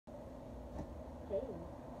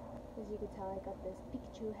you can tell, I got this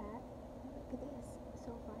Pikachu hat. Look at this.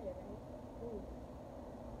 So fire, right? Ooh.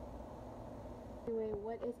 Anyway,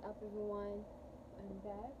 what is up, everyone? I'm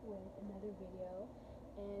back with another video,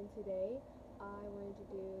 and today I wanted to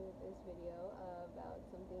do this video about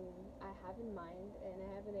something I have in mind and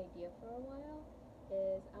I have an idea for a while.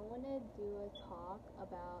 Is I want to do a talk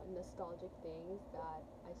about nostalgic things that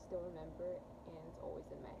I still remember and it's always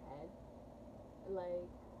in my head.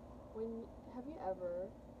 Like, have you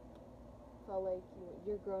ever felt like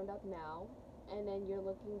you're grown up now and then you're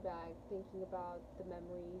looking back thinking about the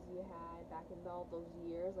memories you had back in all those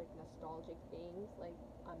years, like nostalgic things? Like,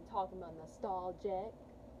 I'm talking about nostalgic.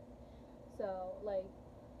 So, like,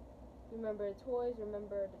 remember the toys,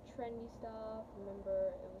 remember the trendy stuff,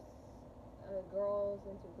 remember it was girls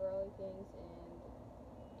into girly things and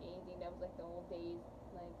anything that was like the old days,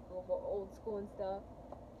 like over old school and stuff.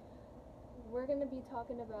 We're going to be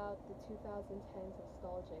talking about the 2010's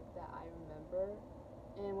nostalgic that I remember.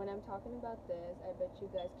 And when I'm talking about this, I bet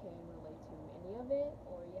you guys can relate to any of it,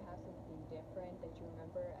 or you have something different that you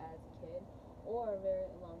remember as a kid or a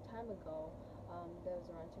very long time ago that was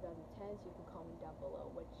around 2010. So you can comment down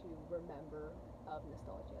below what you remember of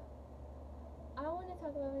nostalgia. I want to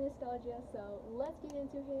talk about nostalgia, so let's get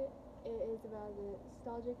into it. It is about the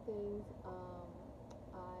nostalgic things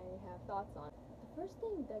I have thoughts on. The first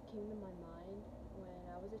thing that came to my mind when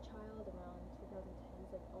I was a child around 2010s,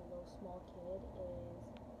 like a little small kid, is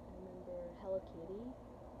I remember Hello Kitty.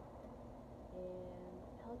 And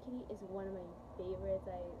Hello Kitty is one of my favorites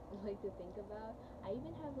I like to think about. I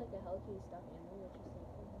even have like a Hello Kitty stuffed animal, which is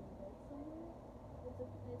like in my bed somewhere.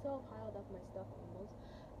 It's all piled up, my stuff animals.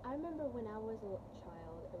 I remember when I was a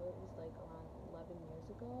child, it was like around 11 years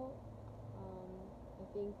ago. I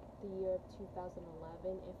think the year of 2011,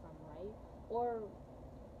 if I'm right, or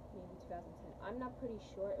maybe 2010. I'm not pretty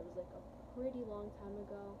sure. It was like a pretty long time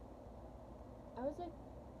ago. I was like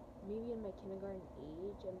maybe in my kindergarten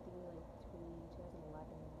age. I'm thinking like between 2011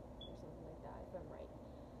 or something like that, if I'm right.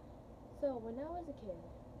 So when I was a kid,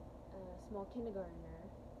 a small kindergartner,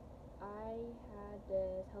 I had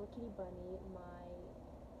this Hello Kitty bunny. My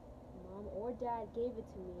mom or dad gave it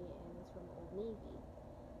to me, and it's from Old Navy.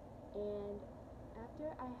 And after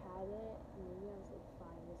I had it, maybe I was like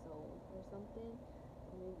 5 years old or something,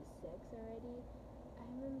 or maybe 6 already. I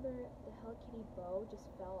remember the Hello Kitty bow just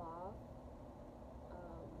fell off.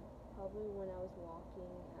 Probably when I was walking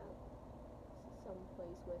at some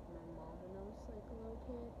place with my mom when I was like a little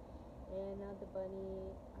kid. And now the bunny,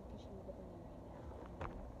 I can show you the bunny right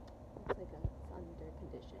now. Looks like it's under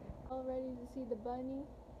condition. All ready to see the bunny?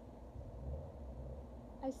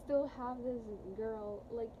 I still have this girl.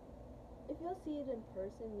 Like, if you'll see it in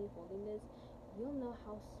person, me holding this, you'll know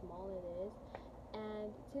how small it is. And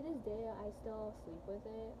to this day, I still sleep with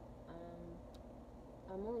it.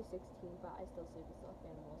 I'm only 16, but I still sleep with stuffed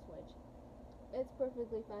animals, which it's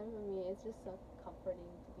perfectly fine for me. It's just so comforting,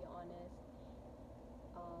 to be honest.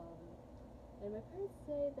 And my parents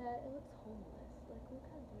say that it looks homeless. Like, look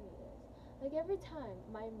how dirty it is. Like, every time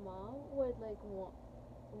my mom would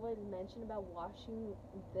would mention about washing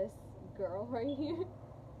this girl right here.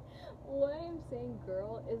 Why I'm saying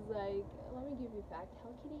girl is like, let me give you a fact.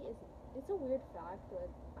 Hello Kitty it's a weird fact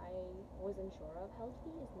that I wasn't sure of. Hello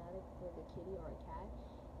Kitty is not like a kitty or a cat.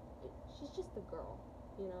 She's just a girl,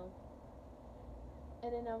 you know.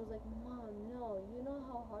 And then I was like, Mom, no, you know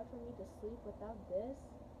how hard for me to sleep without this?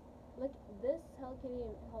 Like, this Hello Kitty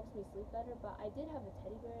helps me sleep better, but I did have a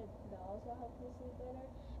teddy bear that also helped me sleep better.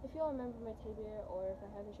 If y'all remember my teddy bear, or if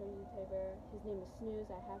I haven't shown you the teddy bear, his name is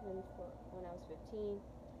Snooze. I had him for when I was 15.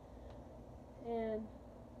 And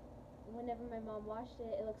whenever my mom washed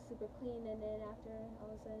it, it looked super clean, and then after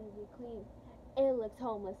all of a sudden it would be clean, it looks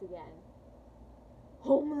homeless again.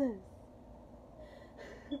 Homeless!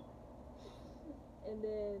 And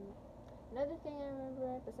then another thing I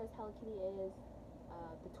remember besides Hello Kitty is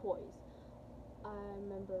the toys. I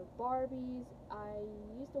remember Barbies. I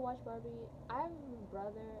used to watch Barbie. I have a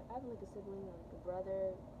brother, I have like a sibling or like a brother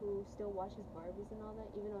who still watches Barbies and all that,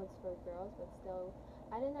 even though it's for girls, but still,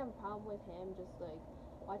 I didn't have a problem with him just like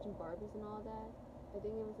watching Barbies and all that. I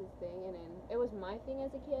think it was his thing, and then it was my thing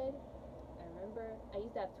as a kid. I remember I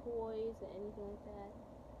used to have toys and anything like that.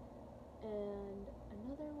 And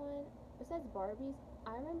another one, besides Barbies,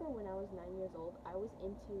 I remember when I was 9 years old, I was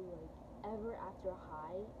into like Ever After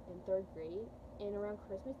High in 3rd grade. And around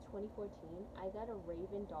Christmas 2014, I got a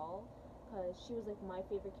Raven doll because she was like my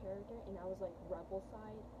favorite character, and I was like Rebel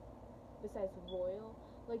side besides Royal.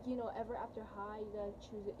 Like, you know, Ever After High, you gotta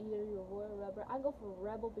choose either your Royal or Rebel. I go for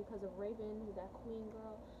Rebel because of Raven, that queen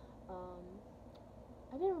girl.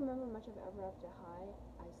 I didn't remember much of Ever After High.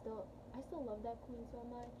 I still still love that queen so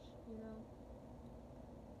much, you know.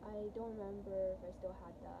 I don't remember if I still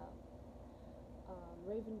had the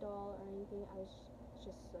Raven doll or anything. I was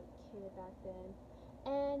just a kid back then.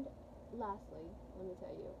 And lastly, let me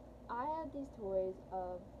tell you, I had these toys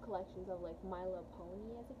of collections of like My Little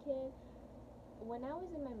Pony as a kid. When I was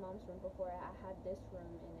in my mom's room before I had this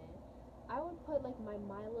room in it, I would put like My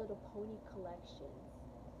Little Pony collections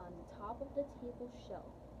on the top of the table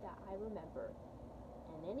shelf that I remember.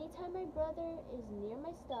 And anytime my brother is near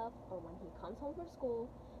my stuff or when he comes home from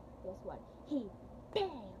school, guess what? He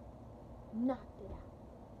BAM! Knocked it out.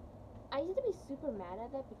 I used to be super mad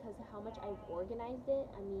at that because of how much I organized it.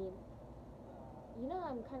 I mean, you know,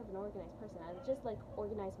 I'm kind of an organized person. I would just like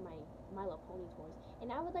organize my Little Pony toys,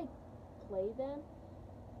 and I would like play them.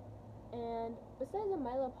 And besides the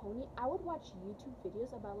My Little Pony, I would watch YouTube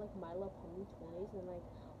videos about like My Little Pony toys and like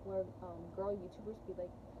where girl YouTubers be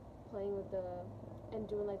like playing with the and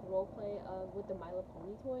doing like role play with the My Little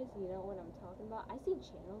Pony toys. You know what I'm talking about? I seen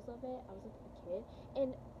channels of it. I was like a kid, and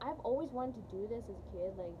I've always wanted to do this as a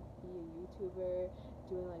kid, like be a YouTuber,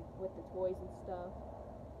 doing like with the toys and stuff.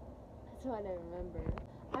 That's what I remember.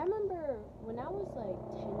 I remember when I was like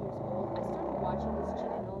 10 years old, I started watching this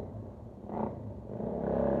channel.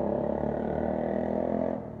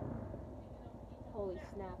 Holy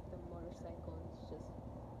snap, the motorcycle is just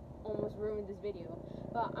almost ruined this video,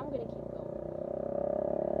 but I'm gonna keep going.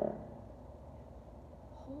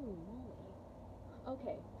 Holy moly.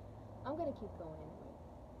 Okay, I'm gonna keep going anyway.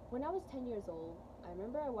 When I was 10 years old, I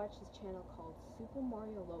remember I watched this channel called Super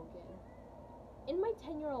Mario Logan. In my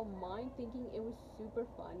 10-year-old mind thinking it was super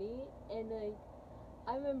funny, and like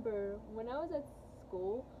I remember when I was at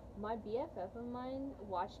school, my BFF of mine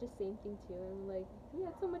watched the same thing too, and like we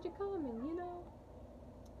had so much in common, you know.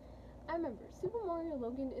 I remember Super Mario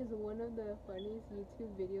Logan is one of the funniest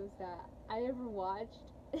YouTube videos that I ever watched.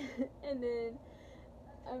 And then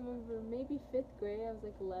I remember maybe 5th grade, I was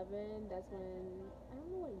like 11, that's when, I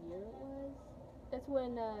don't know what year it was, that's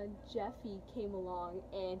when Jeffy came along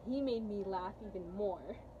and he made me laugh even more,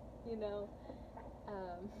 you know.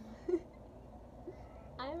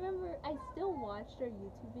 I remember I still watched our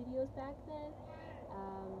YouTube videos back then.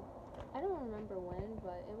 I don't remember when,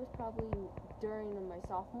 but it was probably during my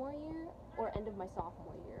sophomore year or end of my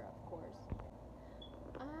sophomore year, of course.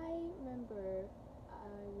 I remember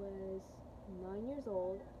I was 9 years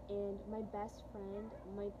old and my best friend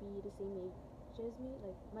might be the same age as me,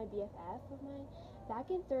 like my BFF of mine.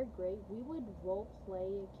 Back in 3rd grade, we would role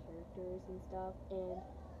play characters and stuff, and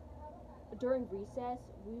during recess,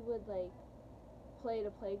 we would like play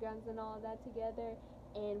the playgrounds and all of that together,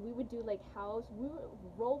 and we would do like we would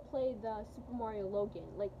role play the Super Mario Logan,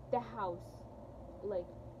 like the house, like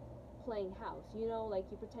playing house, you know, like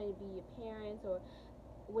you pretend to be your parents, or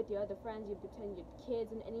with your other friends you pretend you're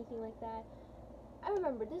kids and anything like that. I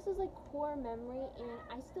remember this is like core memory, and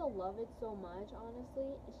I still love it so much,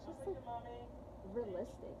 honestly. It's just like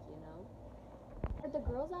realistic, you know. For the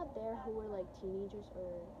girls out there who were like teenagers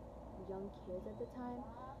or young kids at the time,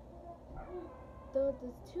 the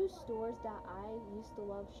 2 stores that I used to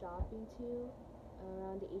love shopping to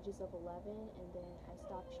around the ages of 11, and then I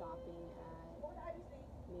stopped shopping at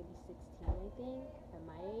maybe 16, I think, at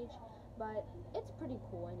my age, but it's pretty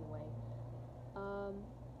cool anyway.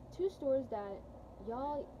 2 stores that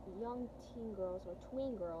y'all young teen girls or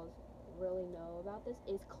tween girls really know about this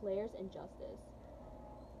is Claire's and Justice.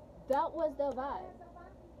 That was the vibe.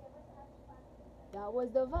 That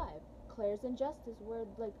was the vibe. Claire's and Justice were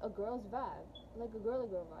like a girl's vibe, like a girly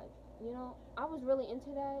girl vibe. You know, I was really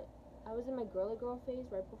into that. I was in my girly girl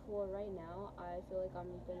phase right before. Right now, I feel like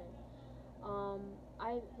I'm gonna.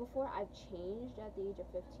 Before I've changed at the age of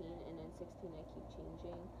 15, and then 16 I keep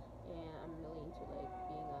changing, and I'm really into like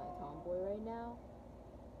being a tomboy right now.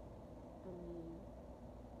 I mean,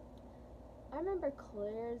 I remember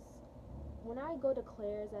Claire's. When I go to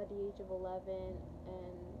Claire's at the age of 11,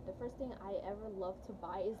 and the first thing I ever love to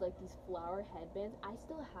buy is like these flower headbands. I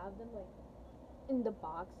still have them like in the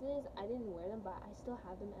boxes. I didn't wear them, but I still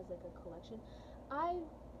have them as like a collection. I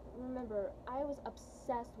remember I was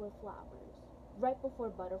obsessed with flowers. Right before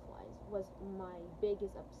butterflies was my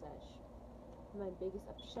biggest obsession. My biggest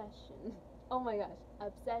obsession. Oh my gosh,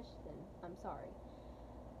 obsession. I'm sorry.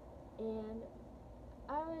 And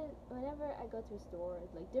whenever I go to a store,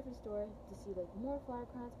 like different store, to see like more flower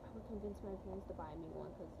crowns, I would convince my parents to buy me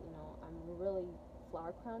one because, you know, I'm a really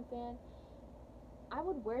flower crown fan. I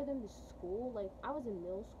would wear them to school. Like, I was in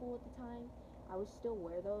middle school at the time. I would still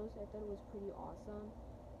wear those. I thought it was pretty awesome.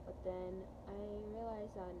 But then I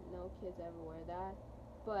realized that no kids ever wear that.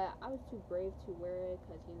 But I was too brave to wear it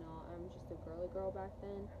because, you know, I'm just a girly girl back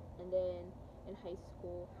then. And then in high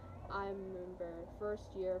school, I remember first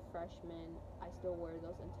year freshman, I still wear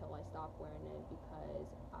those until I stop wearing it because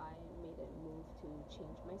I made a move to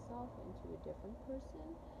change myself into a different person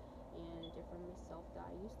and a different myself that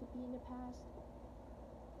I used to be in the past.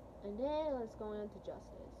 And then let's go on to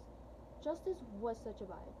Justice. Justice was such a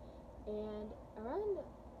vibe. And around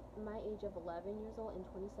my age of 11 years old in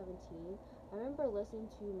 2017, I remember listening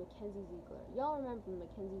to Mackenzie Ziegler. Y'all remember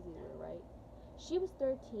Mackenzie Ziegler, right? She was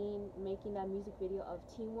 13 making that music video of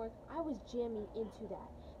Teamwork. I was jamming into that.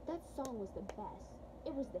 That song was the best.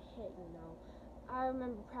 It was the hit, you know. I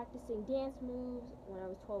remember practicing dance moves when I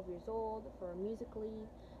was 12 years old for Musically,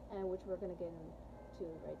 and which we're going to get into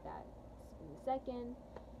right that in a second.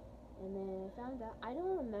 And then I found out, I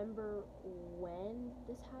don't remember when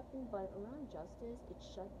this happened, but around Justice, it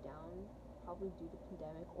shut down, probably due to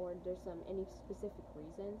pandemic, or there's any specific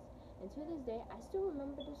reasons. And to this day, I still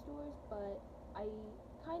remember the stores, but I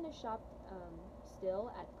kind of shopped still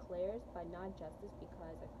at Claire's, but not Justice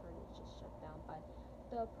because I've heard it's just shut down. But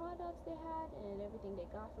the products they had and everything they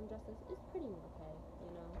got from Justice is pretty okay,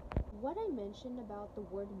 you know. What I mentioned about the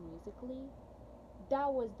word Musically, that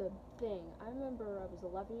was the thing. I remember I was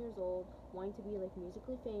 11 years old, wanting to be like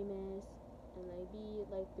musically famous, and like be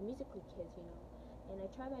like the Musically kids, you know. And I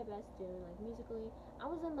tried my best doing like Musically. I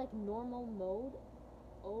was in like normal mode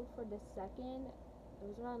for the second. It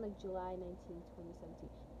was around like July 19th, 2017.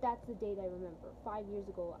 That's the date I remember. 5 years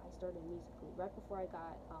ago, I started Musically, right before I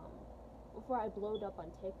got before I blowed up on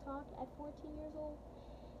TikTok at 14 years old.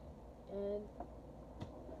 And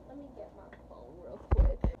let me get my phone real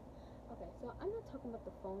quick. Okay, so I'm not talking about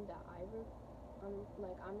the phone that I'm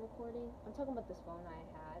recording. I'm talking about this phone I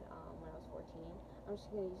had when I was 14. I'm just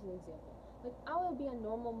gonna use an example. Like I would be in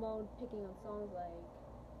normal mode, picking on songs like,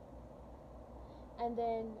 and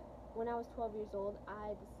then when I was 12 years old,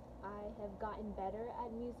 I have gotten better at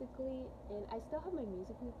Musically, and I still have my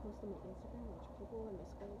Musically post on my Instagram, which people in my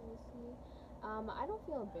school will see. I don't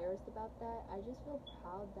feel embarrassed about that. I just feel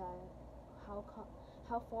proud that how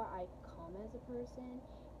far I come as a person,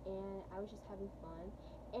 and I was just having fun.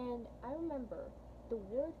 And I remember the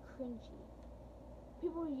word cringy.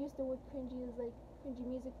 People used the word cringy as like cringy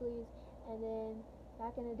Musicallys, and then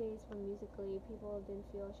back in the days for Musically, people didn't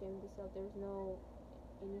feel ashamed of themselves. There was no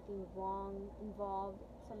anything wrong involved,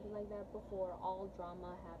 something like that. Before all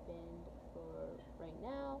drama happened for right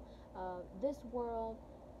now, this world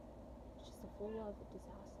is just full of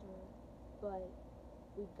disaster, but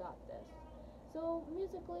we got this. So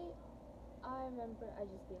Musically, I remember I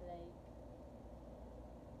just be like,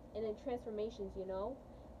 and then transformations, you know,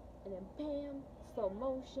 and then bam, slow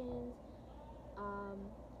motions.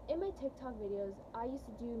 In my TikTok videos, I used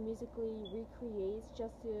to do Musically recreates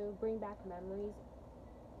just to bring back memories,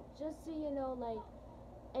 just so you know, like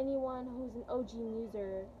anyone who's an OG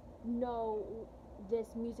muser know this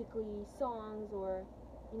Musically songs or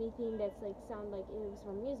anything that's like sound like it was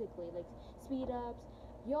from Musically, like speed ups.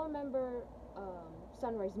 You'll remember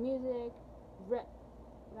Sunrise Music,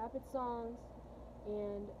 rapid songs,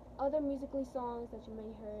 and other Musically songs that you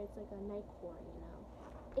may hear. It's like a night core, you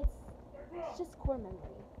know. It's just core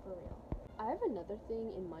memory, for real. I have another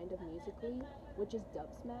thing in mind of Musically, which is Dub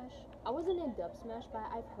Smash. I wasn't in Dub Smash, but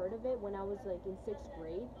I've heard of it when I was like in 6th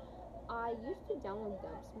grade. I used to download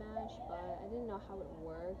Dub Smash, but I didn't know how it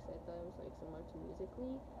works. I thought it was like similar to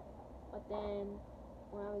Musically. But then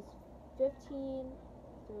when I was 15,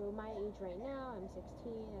 through my age right now, I'm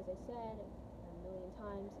 16, as I said a million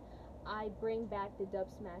times, I bring back the Dub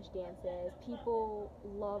Smash dances. People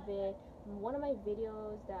love it. One of my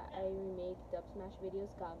videos that I remade, Dub Smash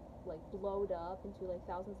videos, got like blowed up into like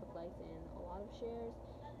thousands of likes and a lot of shares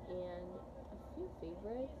and a few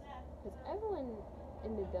favorites, because everyone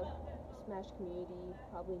in the Dub Smash community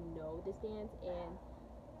probably know this dance. And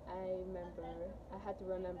I had to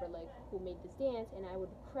remember like who made this dance, and I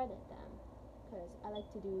would credit them because I like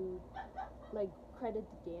to do like credit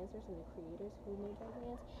the dancers and the creators who made that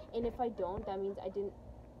dance. And if I don't, that means I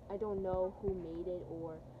don't know who made it,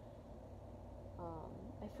 or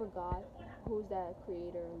I forgot who's that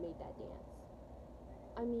creator who made that dance.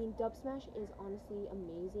 I mean, Dub Smash is honestly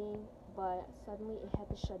amazing, but suddenly it had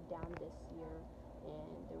to shut down this year, and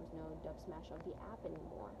there was no Dub Smash of the app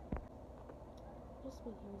anymore. Just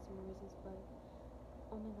been hearing some reasons, but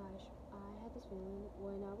oh my gosh, I had this feeling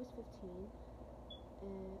when I was 15,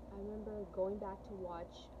 and I remember going back to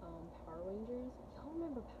watch Power Rangers. Y'all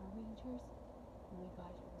remember Power Rangers? Oh my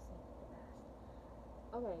gosh, it was like the best.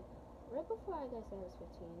 Okay, right before I said I was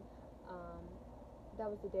 15, that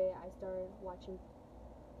was the day I started watching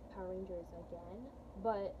Power Rangers again,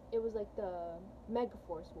 but it was like the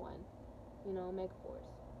Megaforce one, you know,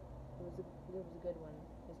 Megaforce. It was a good one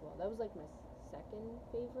as well. That was like my second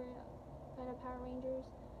favorite kind of Power Rangers,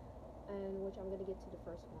 and which I'm gonna get to the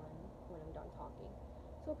first one when I'm done talking.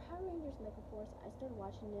 So Power Rangers Megaforce, I started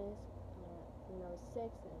watching this when I was 6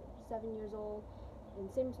 and 7 years old, and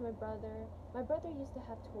same as my brother. My brother used to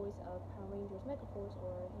have toys of Power Rangers Megaforce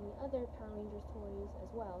or any other Power Rangers toys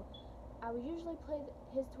as well. I would usually play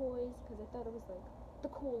his toys because I thought it was like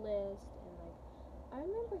the coolest, and like I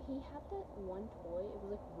remember he had that one toy. It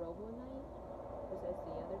was like Robo Knight, besides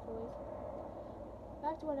the other toys.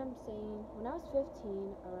 Back to what I'm saying. When I was 15,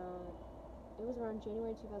 it was around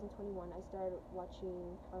January 2021. I started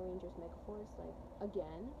watching Power Rangers Megaforce like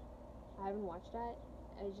again. I haven't watched that.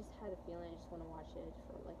 I just had a feeling I just want to watch it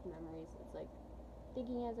for like memories. It's like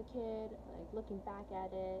thinking as a kid, like looking back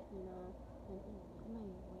at it, you know. And look at my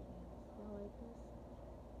white nails. Y'all like this?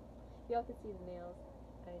 Y'all can see the nails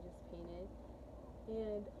I just painted.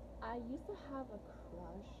 And I used to have a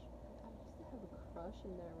crush.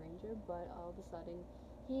 In the Ranger, but all of a sudden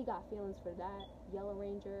he got feelings for that Yellow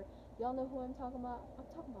Ranger. Y'all know who I'm talking about? I'm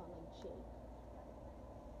talking about like Jake.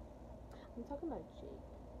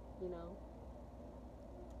 You know.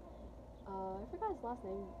 I forgot his last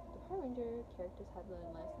name. The Power Ranger characters have the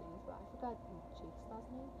last names, but I forgot Jake's last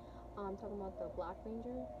name. I'm talking about the Black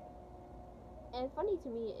Ranger. And funny to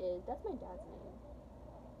me is that's my dad's name.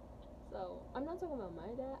 So I'm not talking about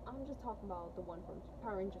my dad. I'm just talking about the one from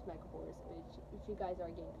Power Rangers Megaforce, if you guys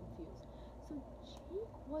are getting confused. So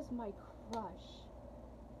Jake was my crush,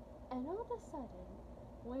 and all of a sudden,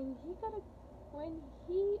 when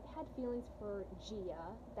he had feelings for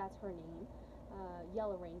Gia, that's her name,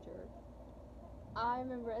 Yellow Ranger. I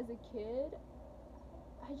remember as a kid,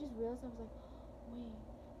 I just realized I was like, wait.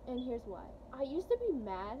 And here's why. I used to be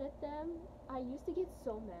mad at them. I used to get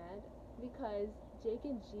so mad because Jake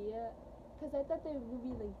and Gia, because I thought they would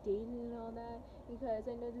be like dating and all that, because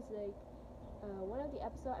I noticed like one of the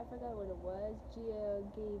episodes, I forgot what it was, Gia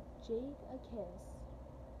gave Jake a kiss,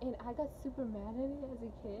 and I got super mad at it as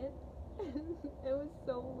a kid. It was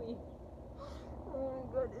so weird. Oh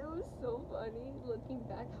my god, it was so funny looking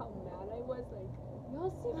back how mad I was. Like,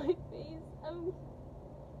 y'all see my face?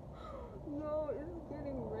 No, it's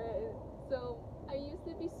getting red. So I used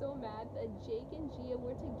to be so mad that Jake and Gia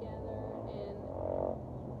were together, and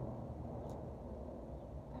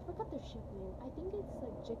I forgot their ship name. I think it's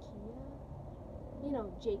like Jakia. You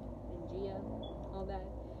know, Jake and Gia, all that.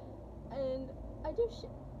 And I do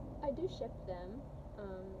ship them.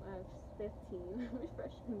 I was 15, my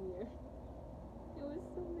freshman year. It was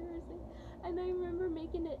so embarrassing. And I remember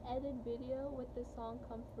making an edit video with the song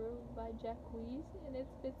Come Through by Jacquees, and it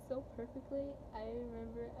fits so perfectly. I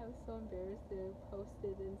remember I was so embarrassed to post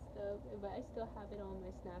it and stuff, but I still have it on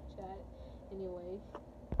my Snapchat. Anyway,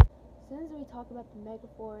 as soon as we talk about the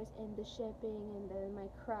Megaforce and the shipping and then my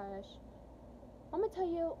crush, I'm gonna tell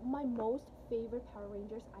you my most favorite Power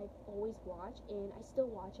Rangers I've always watched, and I still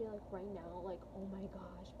watch it like right now, like oh my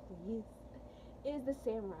gosh, please, is the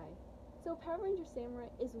Samurai. So Power Ranger Samurai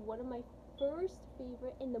is one of my first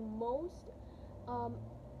favorite and the most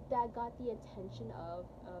that got the attention of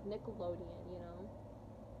Nickelodeon, you know.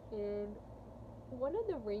 And one of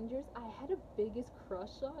the Rangers I had a biggest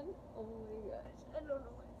crush on. Oh my gosh, I don't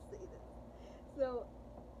know why to say this. So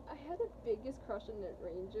I had the biggest crush on that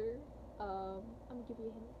Ranger. I'm gonna give you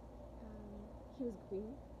a hint. He was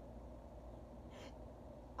green.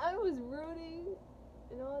 I was rooting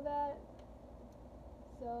and all that.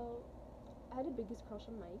 So I had the biggest crush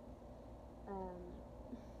on Mike.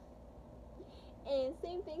 And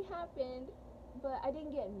same thing happened, but I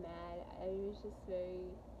didn't get mad. I was just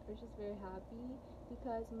very happy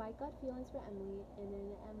because Mike got feelings for Emily, and then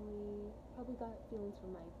Emily probably got feelings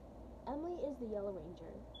for Mike. Emily is the Yellow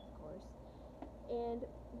Ranger, of course. And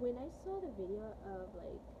when I saw the video of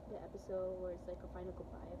like the episode where it's like a final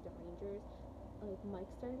goodbye of the Rangers, like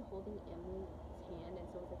Mike started holding Emily's hand, and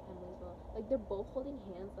so it was like Emily as well. Like they're both holding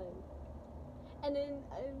hands, like. And then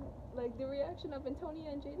like the reaction of Antonia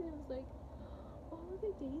and Jaden was like, oh,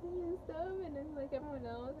 they're dating and stuff. And then like everyone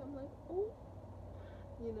else, I'm like, oh,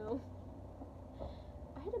 you know.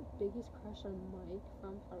 I had the biggest crush on Mike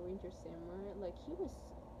from Power Ranger Samurai. Like he was,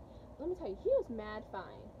 let me tell you, he was mad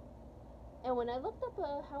fine. And when I looked up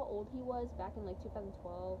how old he was back in like 2012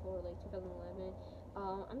 or like 2011,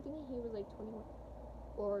 I'm thinking he was like 21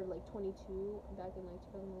 or like 22 back in like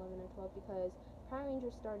 2011 or 12, because Power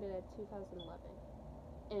Rangers started at 2011,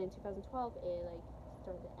 and in 2012 it like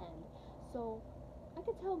started to end. So I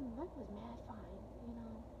could tell Mike was mad fine, you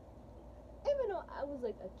know. Even though I was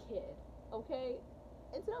like a kid, okay.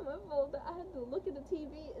 It's not my fault that I had to look at the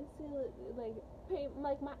TV and see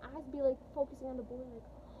like my eyes be like focusing on the boy, like.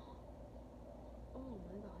 Oh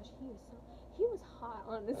my gosh, he was hot,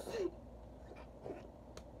 honestly.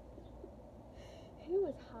 He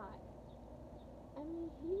was hot. I mean,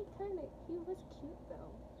 he was cute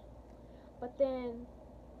though. But then,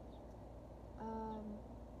 um,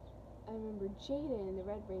 I remember Jaden, the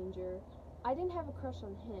Red Ranger. I didn't have a crush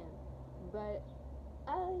on him, but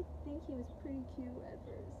I think he was pretty cute at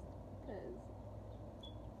first. Cause,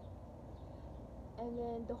 and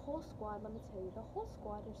then the whole squad. Let me tell you, the whole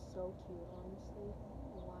squad is so cute. Honestly, I don't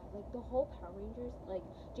know why. Like the whole Power Rangers, like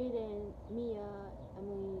Jaden, Mia,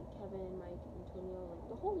 Emily, Kevin, Mike, Antonio. Like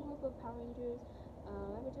the whole group of Power Rangers.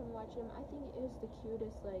 Every time I watch them, I think it is the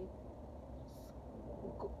cutest.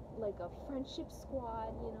 Like a friendship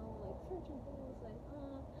squad. You know, like friendship goals. Like,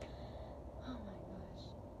 oh my gosh.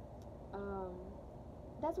 Um,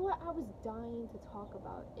 that's what I was dying to talk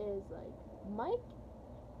about. Is like Mike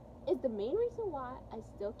is the main reason why I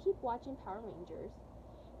still keep watching Power Rangers,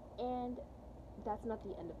 and that's not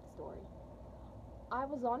the end of the story. I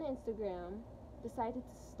was on Instagram, decided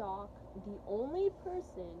to stalk. The only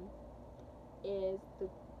person is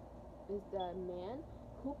the man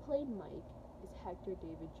who played Mike is Hector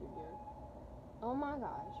David Jr. Oh my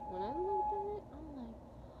gosh, when I looked at it, I'm like,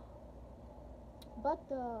 but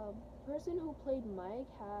the person who played Mike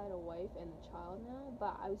had a wife and a child now,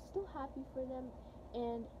 but I was still happy for them.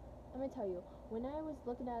 And let me tell you, when I was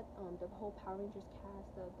looking at the whole Power Rangers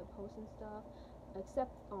cast, the posts and stuff,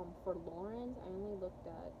 except for Lawrence, I only looked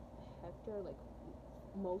at Hector like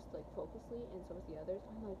most like focusedly, and so was the others.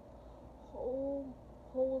 I'm like, oh,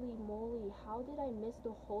 holy moly, how did I miss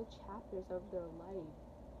the whole chapters of their life?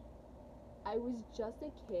 I was just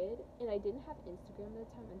a kid, and I didn't have Instagram at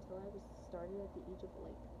the time until I was started at the age of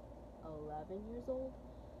like 11 years old.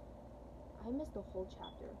 I missed the whole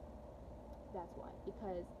chapter. That's why,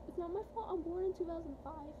 because it's not my fault. I'm born in 2005,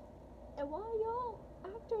 and why y'all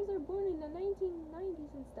actors are born in the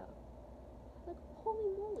 1990s and stuff? Like,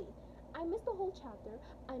 holy moly! I missed the whole chapter.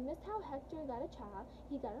 I missed how Hector got a child.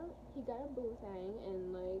 He got a boo thing,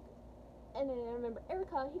 and like, and then I remember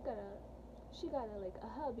Erica. She got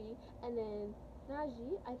a hubby, and then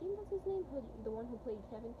Najee. I think that's his name. The one who played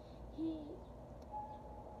Kevin. He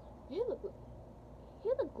looked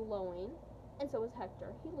glowing, and so was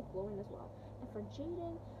Hector. He looked glowing as well. And for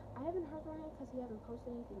Jaden, I haven't heard from him because he hasn't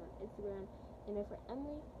posted anything on Instagram. And then for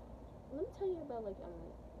Emily, let me tell you about like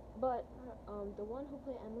Emily. But the one who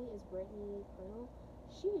played Emily is Brittany Pearl.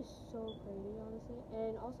 She is so pretty, honestly.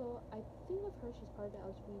 And also, I think of her, she's part of the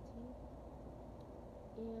LGBT.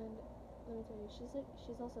 And let me tell you,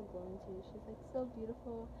 she's also glowing too. She's like so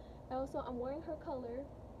beautiful. And also, I'm wearing her color,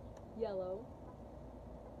 yellow.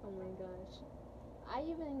 Oh my gosh.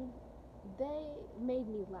 They made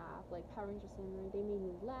me laugh, like Power Ranger Samurai. They made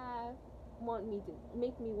me laugh,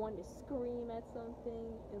 make me want to scream at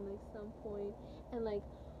something in like some point. And like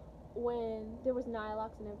when there was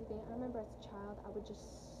Nylox and everything, I remember as a child I would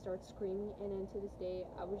just start screaming, and then to this day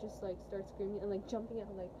I would just like start screaming and like jumping at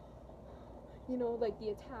like, you know, like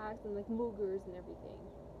the attacks and like Moogers and everything.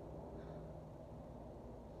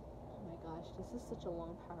 Oh my gosh, this is such a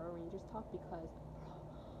long Power Rangers talk because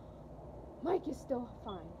Mike is still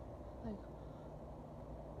fine. Like,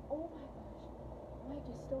 oh my gosh, Mike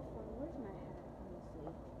is still fine. Where's my hat, honestly?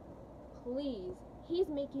 Please, he's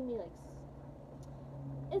making me like,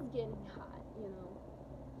 it's getting hot, you know.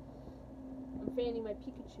 I'm fanning my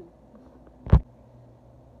Pikachu.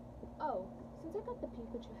 Oh, since I got the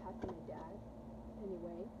Pikachu hat from my dad,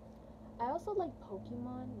 anyway, I also liked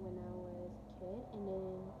Pokemon when I was a kid, and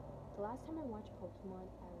then the last time I watched Pokemon,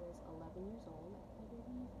 I was 11 years old, I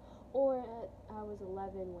believe. Or I was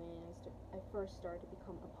 11 when I first started to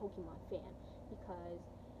become a Pokemon fan, because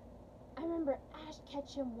I remember Ash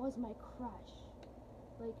Ketchum was my crush,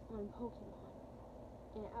 like on Pokemon,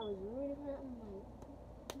 and I was rooting for him.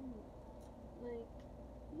 I'm like,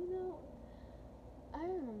 you know, I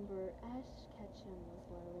remember Ash Ketchum was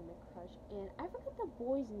literally my crush, and I forgot the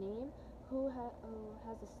boy's name who has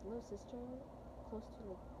a little sister close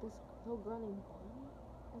to like this little girl named Bonnie.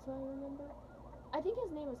 That's what I remember. I think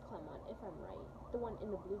his name was Clement, if I'm right. The one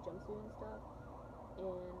in the blue jumpsuit and stuff. And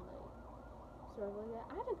like sort of like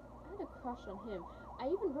that. I had a crush on him.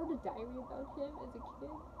 I even wrote a diary about him as a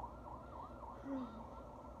kid.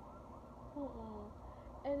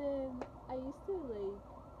 And then I used to like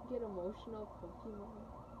get emotional Pokemon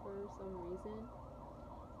for some reason.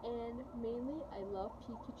 And mainly I love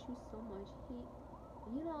Pikachu so much.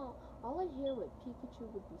 You know, all I hear what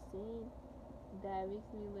Pikachu would be saying that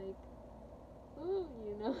makes me like, ooh,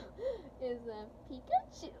 you know, is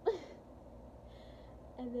Pikachu.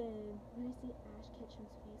 And then when I see Ash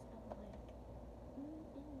Ketchum's face, I'm like,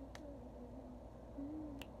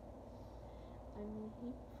 I mean, he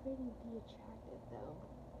pretty be attractive though.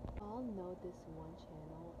 All know this one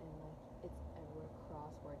channel, and like it's everywhere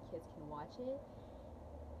across where kids can watch it.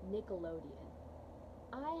 Nickelodeon.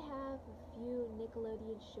 I have a few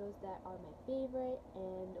Nickelodeon shows that are my favorite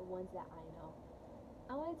and ones that I know.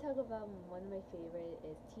 I want to talk about one of my favorite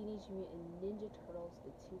is Teenage Mutant Ninja Turtles,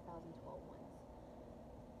 the 2012 ones.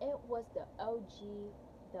 It was the OG,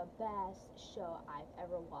 the best show I've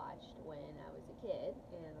ever watched when I was a kid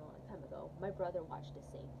and a long time ago. My brother watched the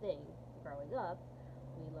same thing growing up.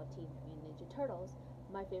 We love Teenage Mutant Ninja Turtles.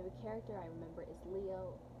 My favorite character I remember is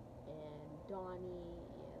Leo and Donnie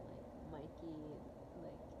and like Mikey.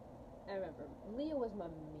 Like I remember Leo was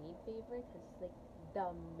my main favorite because like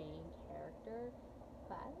the main character.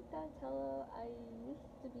 But I like Donatello. I used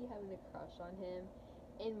to be having a crush on him.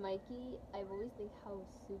 And Mikey, I've always think how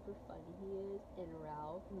super funny he is, and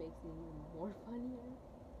Ralph makes him even more funnier.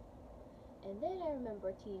 And then I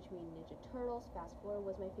remember Teenage Mutant Ninja Turtles. Fast Forward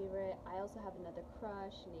was my favorite. I also have another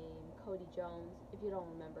crush named Cody Jones. If you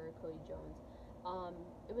don't remember Cody Jones,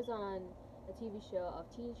 it was on a TV show of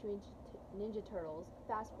Teenage Mutant Ninja Turtles.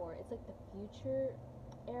 Fast Forward, it's like the future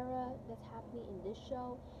era that's happening in this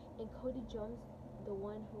show, and Cody Jones, the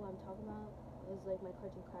one who I'm talking about, was like my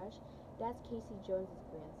cartoon crush. That's Casey Jones'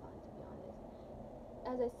 grandson, to be honest.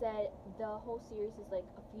 As I said, the whole series is like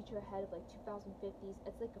a future ahead of like 2050s.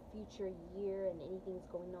 It's like a future year and anything's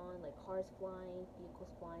going on, like cars flying,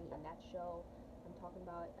 vehicles flying in that show I'm talking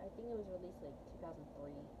about. I think it was released like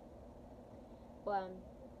 2003. But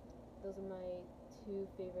those are my two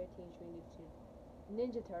favorite Teenage Mutant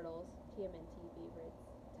Ninja Turtles, TMNT favorites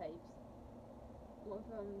types. One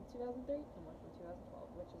from 2003 and one from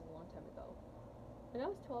 2012, which is a long time ago. When I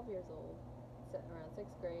was 12 years old, around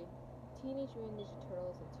 6th grade, Teenage Mutant Ninja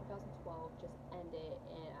Turtles in 2012 just ended,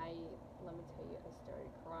 and let me tell you, I started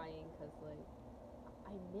crying because, like,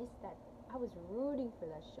 I missed that. I was rooting for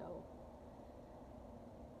that show.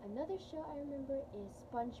 Another show I remember is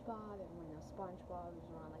SpongeBob. Everyone knows SpongeBob was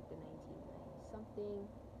around, like, the 1990s something.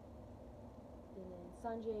 And then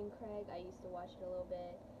Sanjay and Craig, I used to watch it a little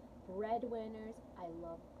bit. Breadwinners, I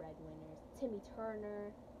love Breadwinners. Timmy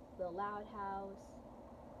Turner, The Loud House.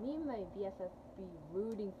 Me and my BFF be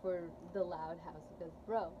rooting for The Loud House because,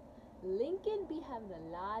 bro, Lincoln be having a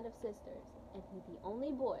lot of sisters, and he the only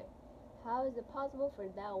boy. How is it possible for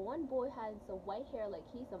that one boy has some white hair like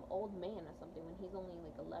he's some old man or something when he's only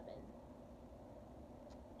like 11?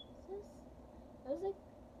 It was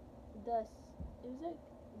like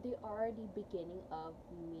the already beginning of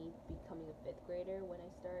me becoming a 5th grader when I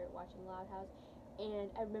started watching Loud House.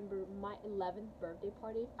 And I remember my 11th birthday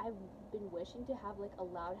party. I've been wishing to have like a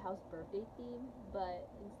Loud House birthday theme, but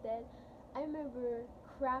instead, I remember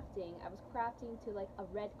crafting. I was crafting to like a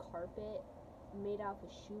red carpet made out of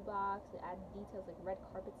a shoebox. It added details like red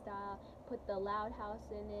carpet style. Put the Loud House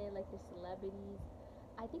in it, like the celebrities.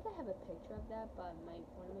 I think I have a picture of that, but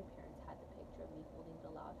one of my parents had the picture of me holding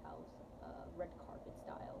the Loud House red carpet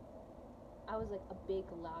style. I was like a big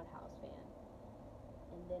Loud House fan.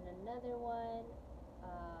 And then another one,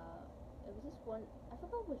 it was this one, I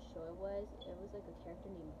forgot what show it was. It was like a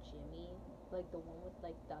character named Jimmy, like the one with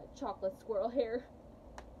like the chocolate squirrel hair.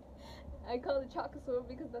 I call it chocolate squirrel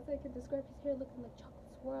because that's how I can describe his hair, looking like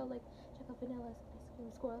chocolate squirrel, like chocolate vanilla ice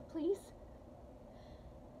cream squirrel, please.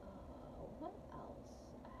 What else?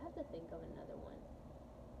 I have to think of another one.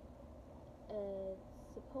 It's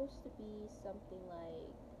supposed to be something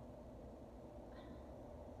like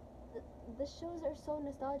the shows are so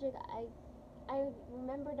nostalgic. I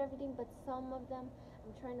remembered everything, but some of them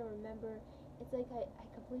I'm trying to remember. It's like I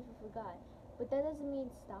completely forgot. But that doesn't mean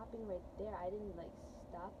stopping right there. I didn't like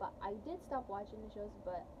stop, but I did stop watching the shows.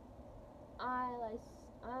 But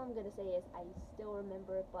I'm gonna say is I still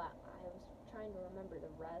remember it, but I was trying to remember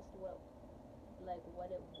the rest, what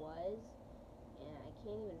it was, and I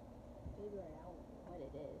can't even figure it out what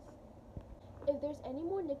it is. If there's any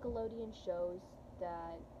more Nickelodeon shows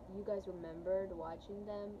that you guys remembered watching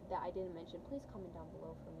them that I didn't mention, please comment down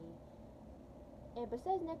below for me. And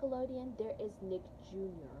besides Nickelodeon, there is Nick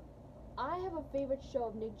Jr. I have a favorite show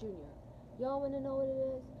of Nick Jr. Y'all wanna know what it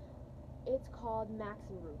is? It's called Max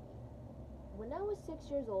and Ruby. When I was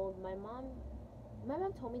 6 years old, my mom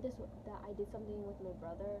told me that I did something with my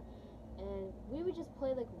brother, and we would just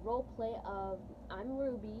play like role play of I'm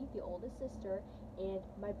Ruby, the oldest sister, and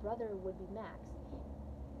my brother would be Max.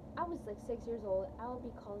 I was like 6 years old. I would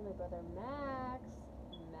be calling my brother Max,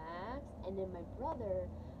 and then my brother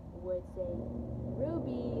would say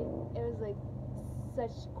Ruby. It was like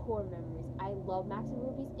such core memories. I love Max and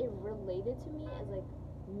Ruby's. It related to me as like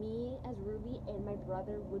me as Ruby, and my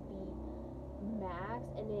brother would be Max,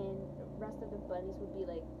 and then the rest of the bunnies would be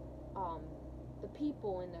like the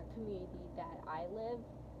people in the community that I live.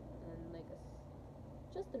 and like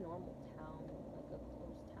just a normal town, like a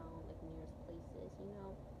close town, like nearest places, you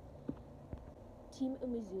know. Team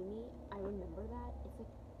Umizumi, I remember that. It's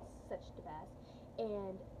like such the best.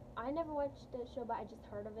 And I never watched the show, but I just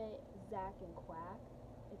heard of it. Zack and Quack.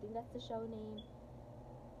 I think that's the show name.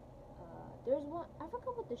 There's one, I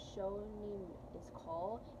forgot what the show name is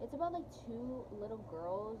called. It's about like two little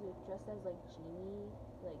girls who dressed as like genie,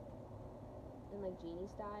 like in like genie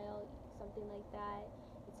style, something like that.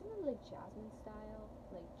 It's sort of like Jasmine style,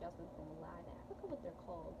 like Jasmine from Aladdin. I forgot what they're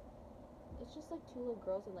called. It's just like two little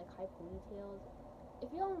girls in like high ponytails. If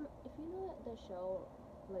you know the show,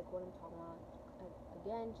 like what I'm talking about,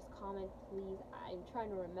 again, just comment please. I'm trying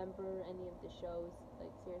to remember any of the shows, like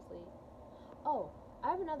seriously. Oh, I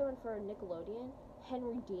have another one for Nickelodeon,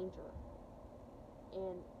 Henry Danger,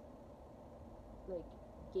 and like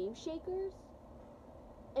Game Shakers,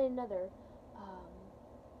 and another,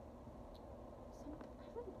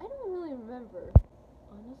 I don't really remember.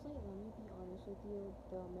 Honestly, let me be honest with you,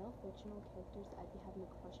 the male fictional characters I'd be having a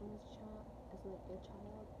crush on as like a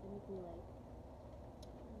child, they make me like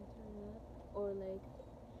turn up, or like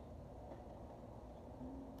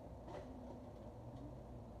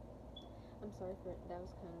I'm sorry for that was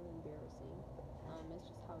kind of embarrassing. It's just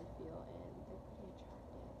how I feel, and they're pretty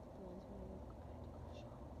attractive. The ones who I had to crush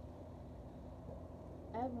on.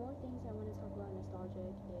 I have more things I want to talk about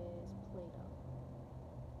nostalgic is Play-Doh.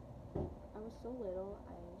 I was so little,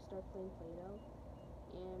 I started playing Play-Doh,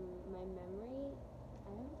 and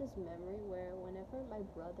I have this memory where whenever my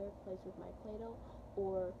brother plays with my Play-Doh,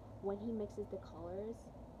 or when he mixes the colors,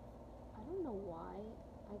 I don't know why,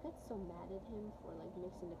 I got so mad at him for like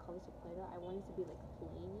mixing the colors of Play-Doh. I wanted to be like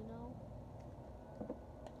plain, you know?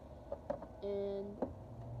 And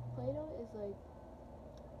Play-Doh is like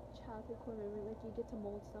childhood core memory, like you get to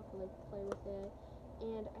mold stuff or like play with it.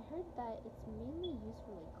 And I heard that it's mainly used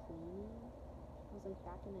for like cleaning. It was like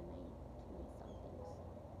back in the 19-somethings.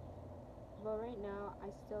 But right now I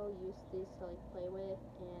still use this to like play with,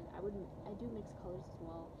 and I do mix colors as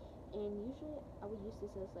well. And usually I would use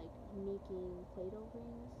this as like making Play-Doh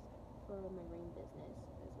rings for my ring business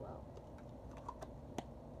as well.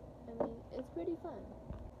 I mean, it's pretty fun.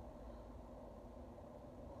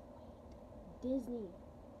 Disney.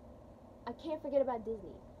 I can't forget about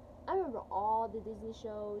Disney. I remember all the Disney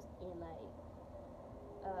shows and like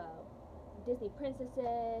Disney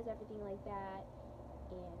princesses, everything like that.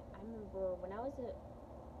 And I remember when I was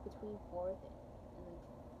between 4th and like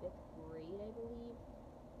 5th grade, I believe.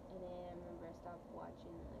 And then I remember I stopped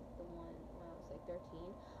watching like the one when I was like 13.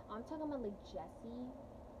 I'm talking about like Jessie.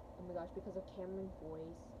 Oh my gosh, because of Cameron's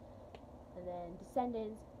voice. And then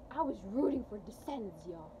Descendants. I was rooting for Descendants,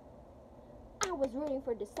 y'all. I was rooting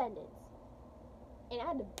for Descendants. And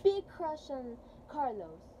I had a big crush on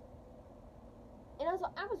Carlos. And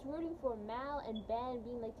also, I was rooting for Mal and Ben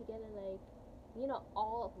being like together, like, you know,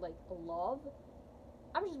 all like love.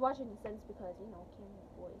 I was just watching Descendants because, you know,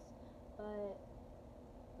 Cameron's voice. But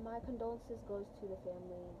my condolences goes to the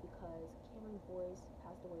family because Cameron Boyce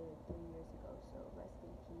passed away like 3 years ago, so rest in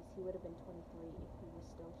peace. He would have been 23 if he was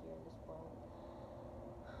still here in this world.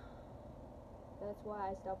 That's why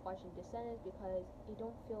I stopped watching Descendants, because it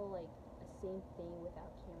don't feel like a same thing without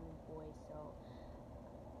Cameron Boyce. So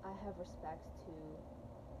I have respect to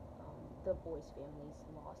the Boyce family's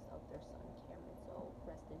loss of their son Cameron. So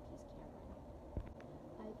rest in peace, Cameron.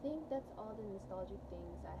 I think that's all the nostalgic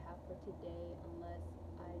things I have for today, unless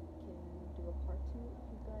I can do a part 2 if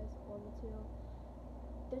you guys want me to.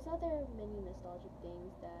 There's other many nostalgic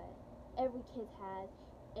things that every kid had,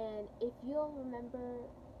 and if you'll remember,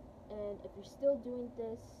 and if you're still doing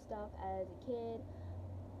this stuff as a kid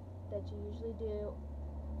that you usually do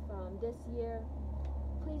from this year,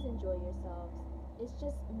 please enjoy yourselves. It's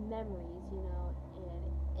just memories, you know,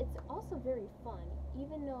 and it's also very fun,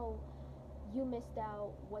 even though you missed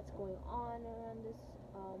out what's going on around this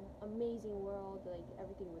amazing world. Like,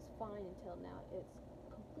 everything was fine until now. It's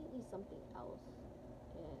completely something else,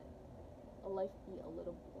 and life be a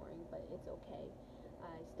little boring, but it's okay.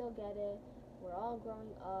 I still get it. We're all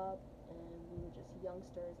growing up, and we were just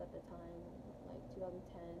youngsters at the time, like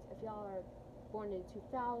 2010's. If y'all are born in the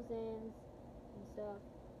 2000s and stuff,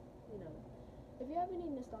 you know, if you have any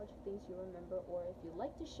nostalgic things you remember, or if you'd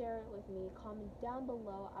like to share it with me, comment down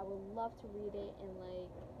below. I would love to read it and like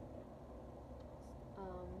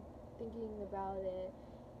thinking about it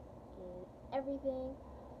and everything.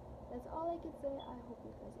 That's all I can say. I hope you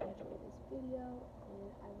guys enjoyed this video, and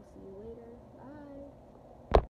I will see you later. Bye.